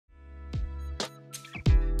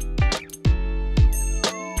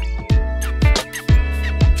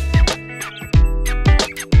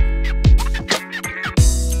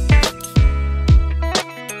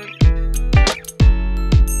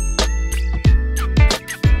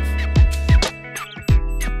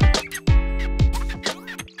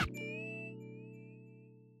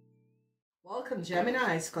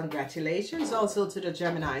Geminis, congratulations also to the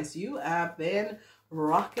Geminis. You have been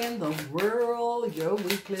rocking the world. Your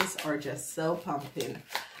weeklies are just so pumping.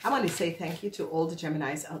 I want to say thank you to all the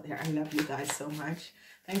Geminis out there. I love you guys so much.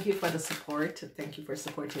 Thank you for the support. Thank you for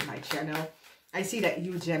supporting my channel. I see that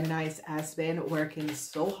you Geminis has been working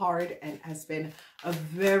so hard and has been a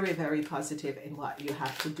very, very positive in what you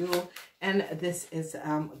have to do. And this is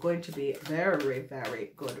going to be very,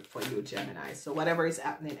 very good for you Gemini. So whatever is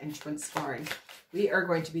happening and transpiring, we are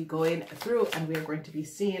going to be going through and we are going to be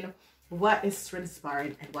seeing what is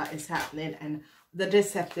transpiring and what is happening and the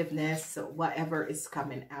deceptiveness, whatever is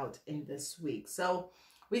coming out in this week. So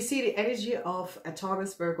we see the energy of a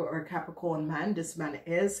Taurus, Virgo, or Capricorn man. This man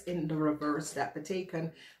is in the reverse, that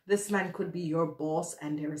taken. This man could be your boss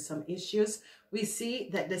and there are some issues. We see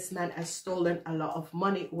that this man has stolen a lot of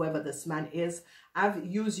money. Whoever this man is, I've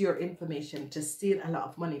used your information to steal a lot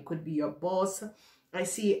of money. Could be your boss. I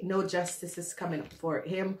see no justice is coming for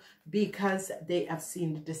him because they have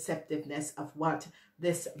seen the deceptiveness of what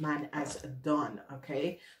this man has done.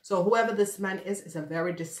 Okay, so whoever this man is a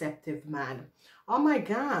very deceptive man. Oh my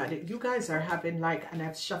God, you guys are having like, and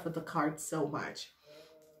I've shuffled the cards so much.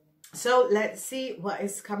 So let's see what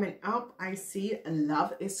is coming up. I see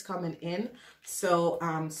love is coming in. So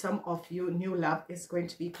some of you, new love is going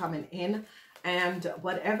to be coming in. And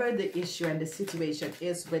whatever the issue and the situation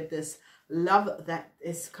is with this love that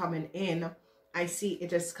is coming in, I see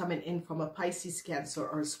it is coming in from a Pisces, Cancer,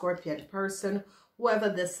 or Scorpion person. Whoever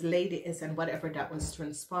this lady is and whatever that was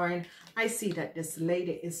transpiring, I see that this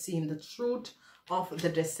lady is seeing the truth of the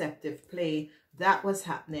deceptive play that was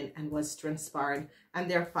happening and was transpiring, and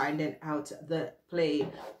they're finding out the play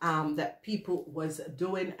that people was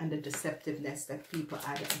doing and the deceptiveness that people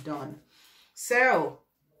had done. So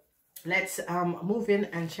let's move in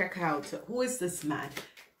and check out who is this man.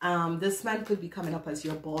 This man could be coming up as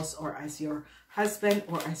your boss or as your husband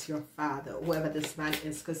or as your father, whoever this man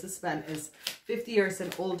is, because this man is 50 years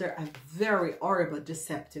and older, a very horrible,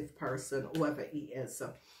 deceptive person, whoever he is.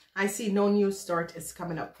 I see no new start is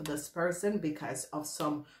coming up for this person because of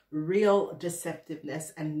some real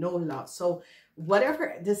deceptiveness and no love. So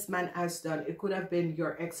whatever this man has done, it could have been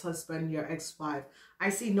your ex-husband, your ex-wife. I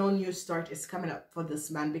see no new start is coming up for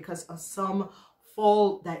this man because of some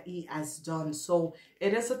fall that he has done. So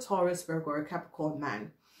it is a Taurus, Virgo, or Capricorn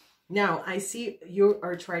man. Now, I see you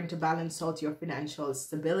are trying to balance out your financial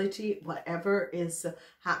stability. Whatever is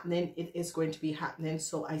happening, it is going to be happening.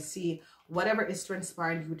 So I see whatever is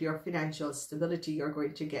transpiring with your financial stability, you're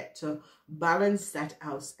going to get to balance that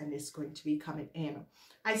out and it's going to be coming in.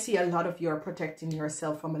 I see a lot of you are protecting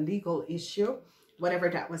yourself from a legal issue, whatever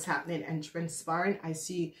that was happening and transpiring. I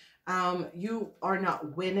see you are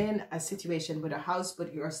not winning a situation with a house,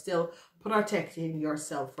 but you are still protecting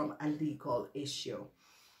yourself from a legal issue.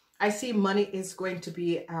 I see money is going to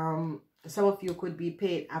be, some of you could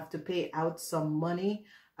be have to pay out some money,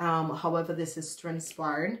 however this is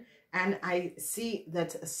transpiring. And I see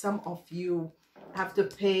that some of you have to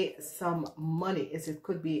pay some money. It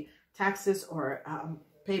could be taxes or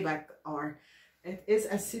payback, or it is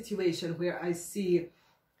a situation where I see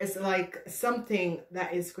it's like something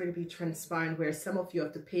that is going to be transpiring where some of you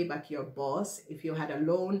have to pay back your boss. If you had a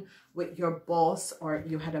loan with your boss or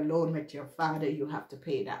you had a loan with your father, you have to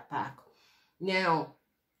pay that back. Now,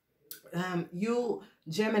 you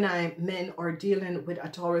Gemini men are dealing with a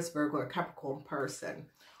Taurus, Virgo, or Capricorn person.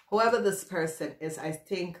 Whoever this person is, I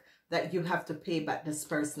think that you have to pay back this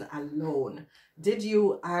person a loan. Did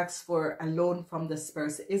you ask for a loan from this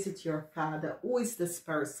person? Is it your father? Who is this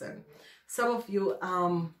person? Some of you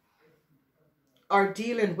are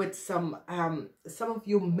dealing with some of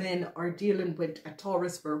you men are dealing with a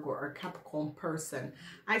Taurus, Virgo, or Capricorn person.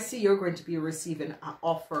 I see you're going to be receiving an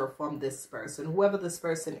offer from this person. Whoever this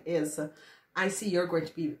person is, I see you're going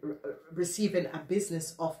to be receiving a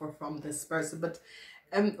business offer from this person. But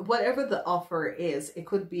whatever the offer is, it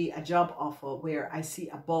could be a job offer where I see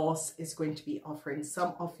a boss is going to be offering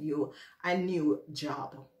some of you a new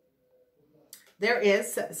job. There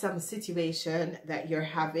is some situation that you're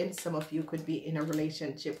having. Some of you could be in a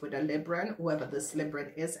relationship with a Libran, whoever this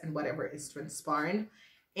Libran is and whatever is transpiring.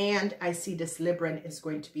 And I see this Libran is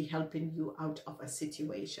going to be helping you out of a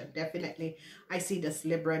situation. Definitely, I see this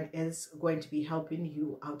Libran is going to be helping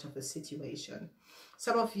you out of a situation.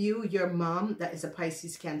 Some of you, your mom, that is a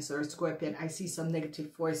Pisces, Cancer, Scorpion. I see some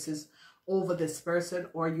negative forces over this person,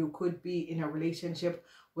 or you could be in a relationship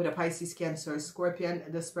with a Pisces, Cancer, Scorpion.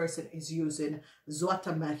 This person is using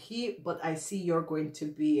Zwata Mahi, but I see you're going to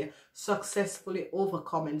be successfully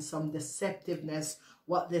overcoming some deceptiveness.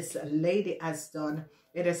 What this lady has done,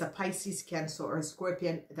 it is a Pisces, Cancer, or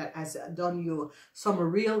Scorpion that has done you some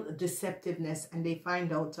real deceptiveness, and they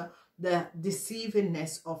find out the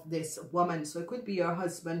deceivingness of this woman. So it could be your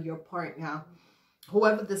husband, your partner,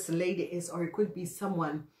 whoever this lady is, or it could be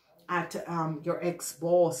someone at your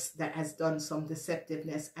ex-boss that has done some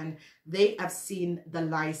deceptiveness, and they have seen the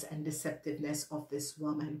lies and deceptiveness of this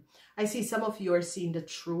woman. I see some of you are seeing the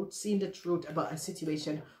truth about a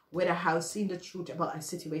situation with a house, seeing the truth about a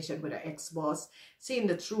situation with an ex-boss, seeing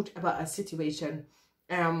the truth about a situation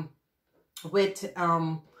with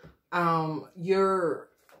your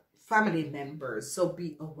family members. So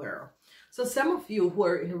be aware. So some of you who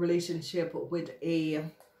are in a relationship with a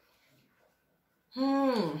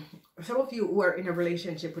some of you who are in a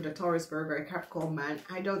relationship with a Taurus, Virgo, a Capricorn man,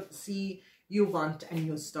 I don't see you want a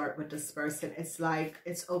new start with this person. It's like,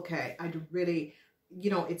 it's okay. I do really, you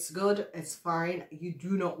know, it's good, it's fine. You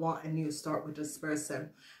do not want a new start with this person.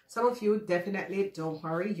 Some of you, definitely, don't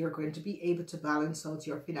worry, you're going to be able to balance out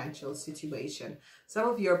your financial situation. Some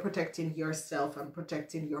of you are protecting yourself and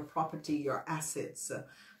protecting your property, your assets,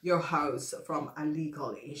 your house from a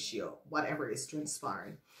legal issue, whatever is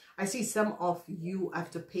transpiring. I see some of you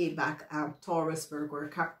have to pay back Taurus, Virgo, or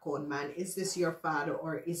Capricorn man. Is this your father,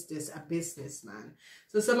 or is this a businessman?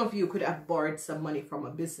 So some of you could have borrowed some money from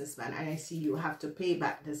a businessman, and I see you have to pay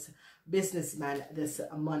back this businessman this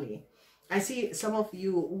money. I see some of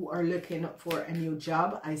you who are looking for a new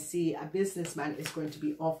job. I see a businessman is going to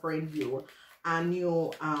be offering you a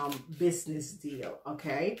new business deal,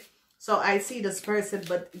 okay? So I see this person,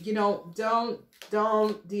 but you know,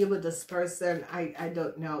 don't deal with this person. I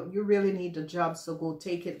don't know. You really need a job, so go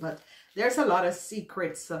take it. But there's a lot of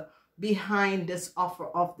secrets behind this offer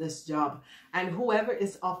of this job. And whoever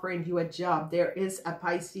is offering you a job, there is a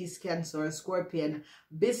Pisces, Cancer, Scorpion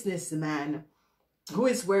businessman who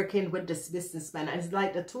is working with this businessman. And it's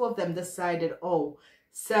like the two of them decided, oh,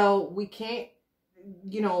 so we can't,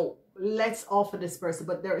 you know, let's offer this person,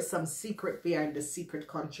 but there is some secret behind the secret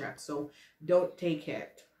contract, so don't take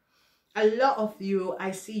it. A lot of you,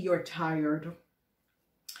 I see you're tired.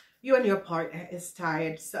 You and your partner is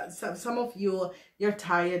tired. So some of you, you're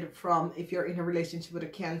tired from, if you're in a relationship with a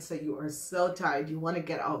Cancer, you are so tired. You want to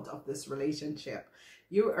get out of this relationship.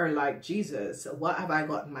 You are like, Jesus, what have I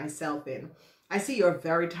gotten myself in? I see you're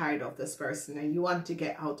very tired of this person and you want to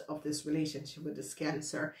get out of this relationship with this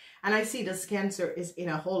Cancer. And I see this Cancer is in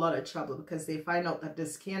a whole lot of trouble because they find out that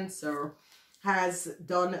this Cancer has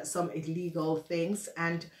done some illegal things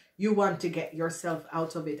and you want to get yourself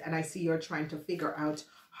out of it. And I see you're trying to figure out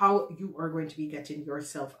how you are going to be getting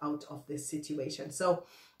yourself out of this situation. So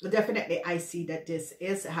definitely I see that this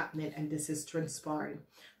is happening and this is transpiring.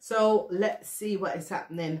 So let's see what is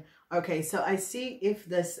happening. Okay, so I see if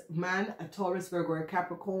this man, a Taurus, Virgo, or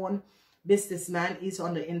Capricorn businessman, is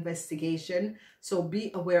on the investigation. So be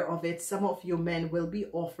aware of it. Some of you men will be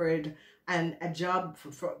offered a job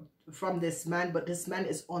from this man, but this man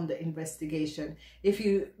is on the investigation.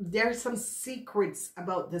 There's some secrets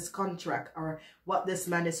about this contract or what this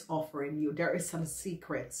man is offering you. There is some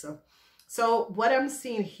secrets. So what I'm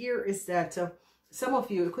seeing here is that some of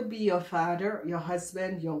you, it could be your father, your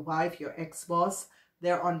husband, your wife, your ex-boss.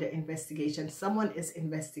 They're on the investigation. Someone is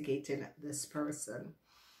investigating this person.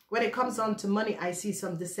 When it comes on to money, I see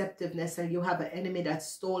some deceptiveness and you have an enemy that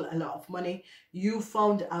stole a lot of money. You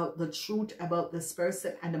found out the truth about this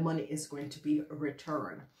person and the money is going to be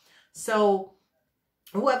returned. So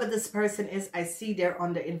whoever this person is, I see they're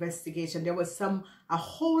on the investigation. There was a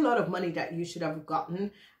whole lot of money that you should have gotten,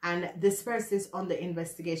 and this person is on the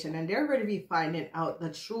investigation and they're going to be finding out the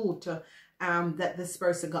truth that this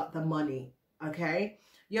person got the money. Okay,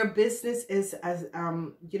 your business is, as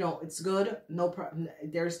you know, it's good. No problem.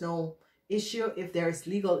 There's no issue. If there's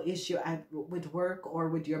legal issue with work or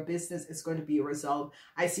with your business, it's going to be resolved.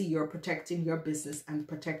 I see you're protecting your business and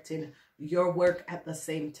protecting your work at the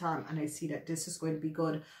same time, and I see that this is going to be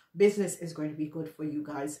good. Business is going to be good for you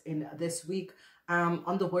guys in this week.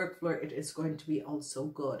 On the work floor, it is going to be also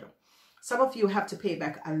good. Some of you have to pay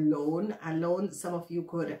back a loan. Some of you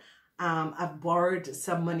could have borrowed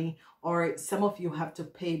some money, or some of you have to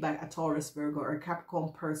pay back a Taurus, Virgo, or a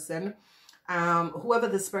Capricorn person, whoever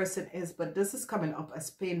this person is. But this is coming up as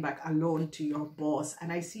paying back a loan to your boss,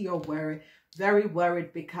 and I see you're very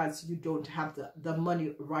worried because you don't have the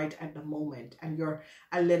money right at the moment and you're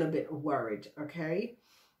a little bit worried. Okay,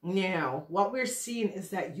 Now, what we're seeing is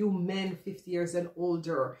that you men 50 years and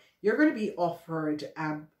older, you're going to be offered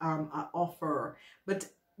an offer. But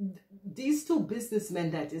these two businessmen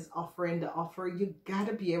that is offering the offer, you got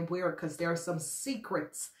to be aware because there are some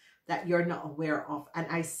secrets that you're not aware of. And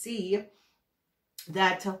I see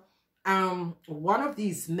that one of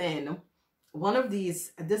these men,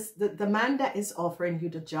 the man that is offering you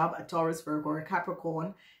the job, a Taurus, Virgo, or a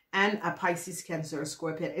Capricorn, and a Pisces, Cancer, or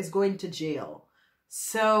Scorpion, is going to jail.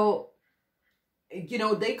 So, you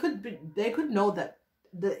know, they could know that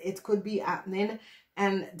it could be happening,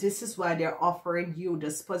 and this is why they're offering you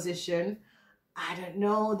this position. I don't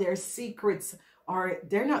know, their secrets, or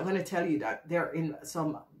they're not going to tell you that they're in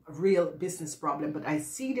some real business problem, but I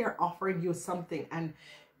see they're offering you something. And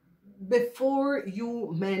before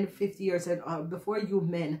you men 50 years and before you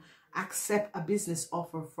men accept a business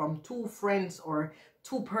offer from two friends or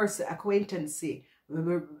two-person acquaintance,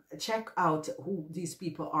 check out who these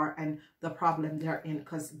people are and the problem they're in,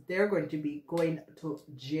 because they're going to be going to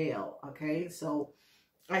jail. Okay, so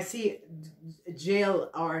I see jail,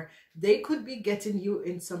 or they could be getting you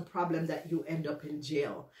in some problem that you end up in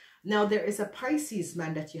jail. Now, there is a Pisces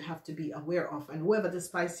man that you have to be aware of, and whoever this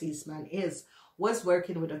Pisces man is was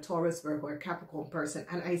working with a Taurus, Virgo, or Capricorn person.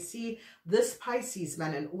 And I see this Pisces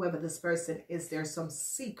man and whoever this person is, there's some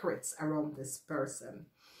secrets around this person.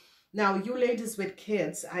 Now, you ladies with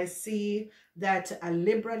kids, I see that a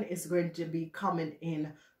Libran is going to be coming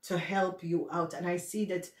in to help you out. And I see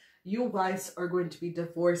that you wives are going to be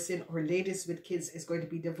divorcing, or ladies with kids is going to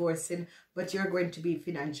be divorcing, but you're going to be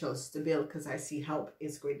financial stable, because I see help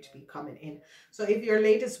is going to be coming in. So if you're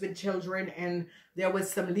ladies with children and there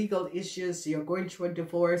was some legal issues, you're going through a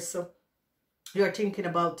divorce, you're thinking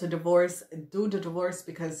about to divorce, do the divorce,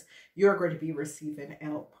 because you're going to be receiving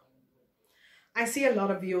help. I see a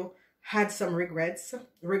lot of you had some regrets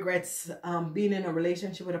being in a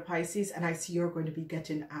relationship with a Pisces, and I see you're going to be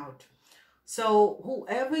getting out. So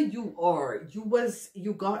whoever you are,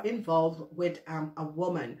 you got involved with a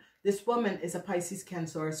woman. This woman is a Pisces,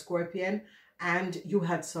 Cancer, or Scorpion, and you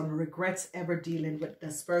had some regrets ever dealing with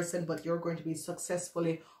this person, but you're going to be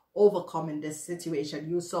successfully overcoming this situation.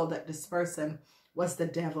 You saw that this person was the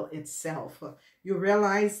devil itself. You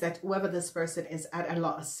realize that whoever this person is had a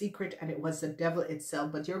lot of secret, and it was the devil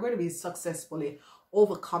itself, but you're going to be successfully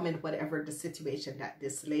overcoming whatever the situation that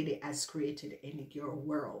this lady has created in your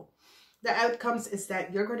world. The outcomes is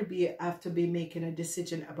that you're going to have to be making a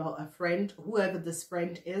decision about a friend, whoever this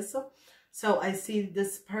friend is. So I see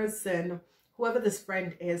this person, whoever this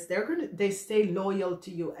friend is, they stay loyal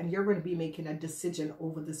to you, and you're going to be making a decision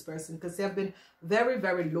over this person, because they've been very,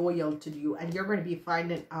 very loyal to you, and you're going to be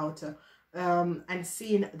finding out and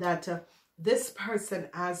seeing that this person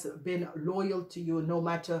has been loyal to you. No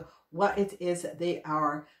matter what it is, they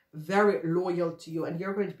are very loyal to you, and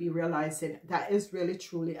you're going to be realizing that is really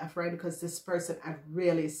truly a friend, because this person had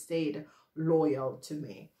really stayed loyal to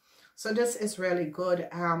me. So this is really good.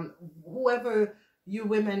 Whoever you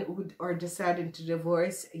women who are deciding to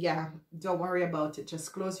divorce, yeah, don't worry about it.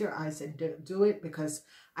 Just close your eyes and do it, because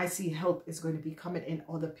I see help is going to be coming in.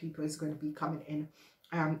 Other people is going to be coming in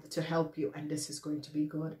to help you, and this is going to be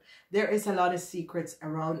good. There is a lot of secrets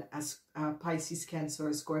around as Pisces,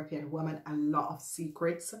 Cancer, Scorpion woman, a lot of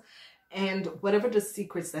secrets, and whatever the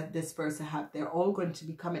secrets that this person have, they're all going to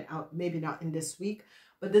be coming out, maybe not in this week,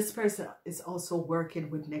 but this person is also working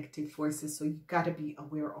with negative forces, so you got to be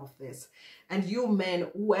aware of this. And you men,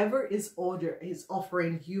 whoever is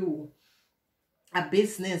offering you a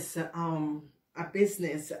business,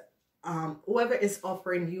 whoever is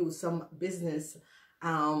offering you some business,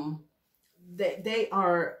 they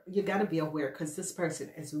are, you got to be aware, because this person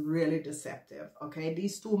is really deceptive. Okay,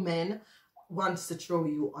 these two men wants to throw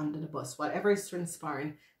you under the bus. Whatever is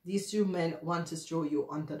transpiring, these two men want to throw you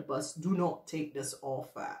under the bus. Do not take this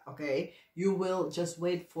offer. Okay, you will just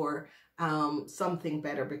wait for something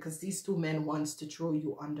better, because these two men wants to throw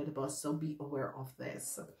you under the bus. So be aware of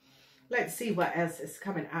this. Let's see what else is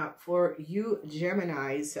coming out for you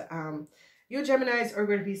Geminis. You Geminis are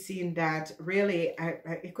going to be seeing that really,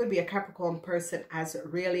 it could be a Capricorn person as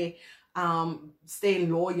really stay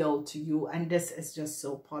loyal to you, and this is just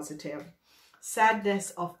so positive.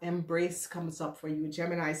 Sadness of embrace comes up for you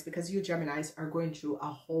Geminis, because you Geminis are going through a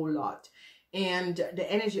whole lot, and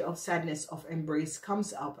the energy of sadness of embrace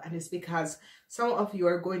comes up, and it's because some of you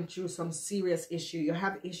are going through some serious issue. You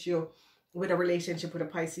have issue with a relationship with a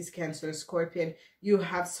Pisces, Cancer, Scorpion. You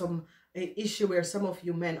have some issue where some of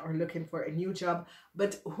you men are looking for a new job,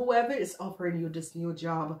 but whoever is offering you this new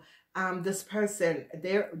job, this person,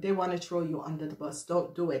 they want to throw you under the bus.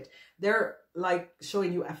 Don't do it. They're like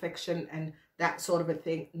showing you affection, and that sort of a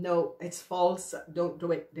thing. No, it's false. Don't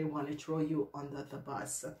do it. They want to throw you under the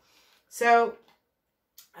bus. So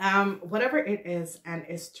whatever it is and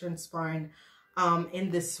is transpiring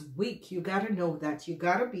in this week, you got to know that you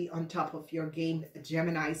got to be on top of your game,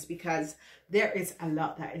 Geminis, because there is a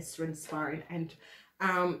lot that is transpiring. And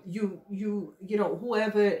you know,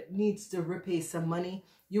 whoever needs to repay some money,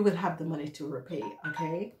 you will have the money to repay.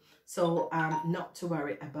 Okay, so not to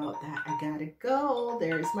worry about that. I gotta go.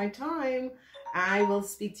 There's my time. I will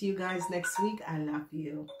speak to you guys next week. I love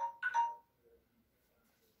you.